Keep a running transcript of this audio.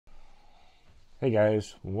Hey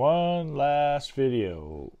guys, one last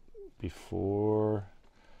video before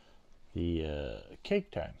the cake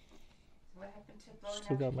time. What happened to blowing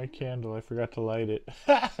Still out got your my candle? candle. I forgot to light it.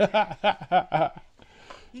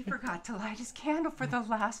 He forgot to light his candle for the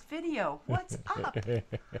last video. What's up? You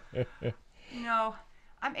know,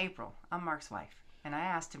 I'm April. I'm Mark's wife. And I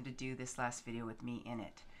asked him to do this last video with me in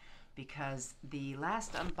it because the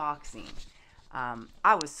last unboxing,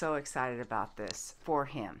 I was so excited about this for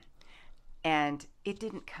him. And it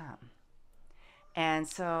didn't come. And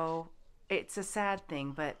so it's a sad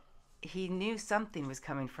thing, but he knew something was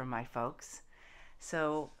coming from my folks.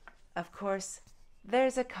 So, of course,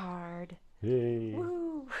 there's a card. Hey.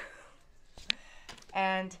 Woo!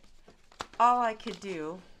 And all I could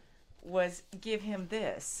do was give him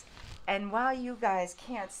this. And while you guys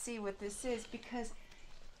can't see what this is, because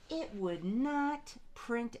it would not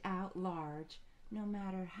print out large no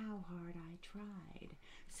matter how hard I tried.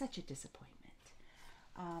 Such a disappointment.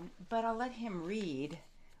 But I'll let him read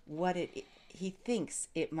what he thinks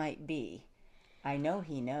it might be. I know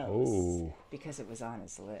he knows because it was on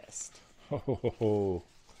his list. Oh.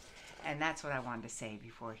 And that's what I wanted to say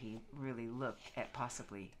before he really looked at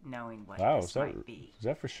possibly knowing what Wow, this might be. Is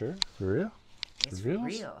that for sure? For real? It's for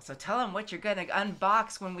real. So tell him what you're going to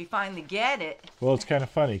unbox when we finally get it. Well, it's kind of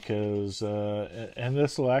funny because, and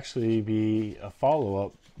this will actually be a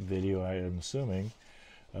follow-up video, I am assuming.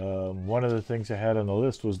 One of the things I had on the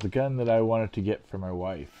list was the gun that I wanted to get for my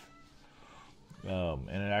wife. And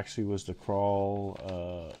it actually was the Crawl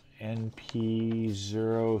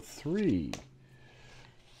NP03,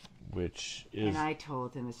 which is... And I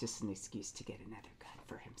told him it's just an excuse to get another gun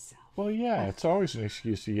for himself. Well, yeah, it's always an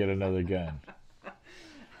excuse to get another gun.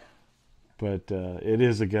 But it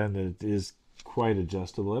is a gun that is quite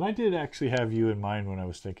adjustable. And I did actually have you in mind when I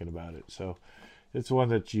was thinking about it. So it's one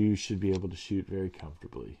that you should be able to shoot very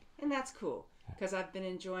comfortably. And that's cool, because I've been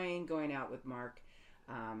enjoying going out with Mark.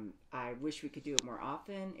 I wish we could do it more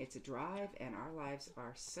often. It's a drive, and our lives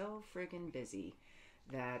are so friggin' busy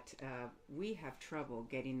that we have trouble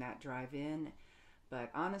getting that drive in. But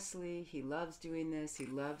honestly, he loves doing this. He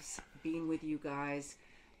loves being with you guys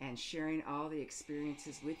and sharing all the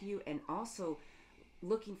experiences with you, and also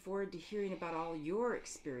looking forward to hearing about all your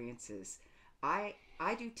experiences. I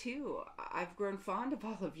do too. I've grown fond of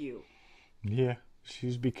all of you. Yeah,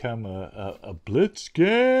 she's become a Blitz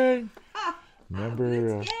gang. Remember?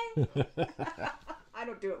 Blitz gang? I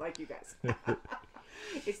don't do it like you guys.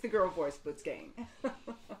 It's the girl voice, Blitz gang.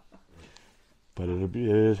 But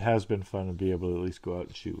it has been fun to be able to at least go out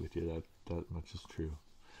and shoot with you. That much is true.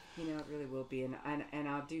 You know, it really will be. And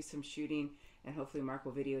I'll do some shooting, and hopefully Mark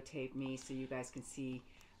will videotape me so you guys can see,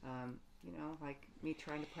 you know, like me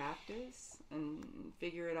trying to practice and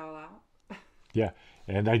figure it all out. Yeah,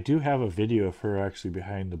 and I do have a video of her actually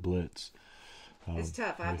behind the Blitz. It's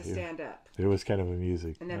tough. I have to stand up. It was kind of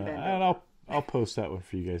amusing. And then bend and over. I'll post that one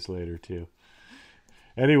for you guys later too.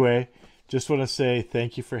 Anyway, just want to say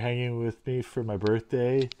thank you for hanging with me for my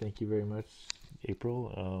birthday. Thank you very much,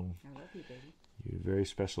 April. I love you, baby. You're very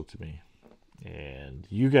special to me. And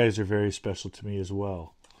you guys are very special to me as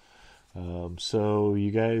well. So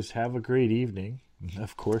you guys have a great evening.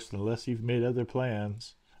 Of course, unless you've made other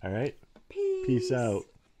plans. All right? Peace. Peace out.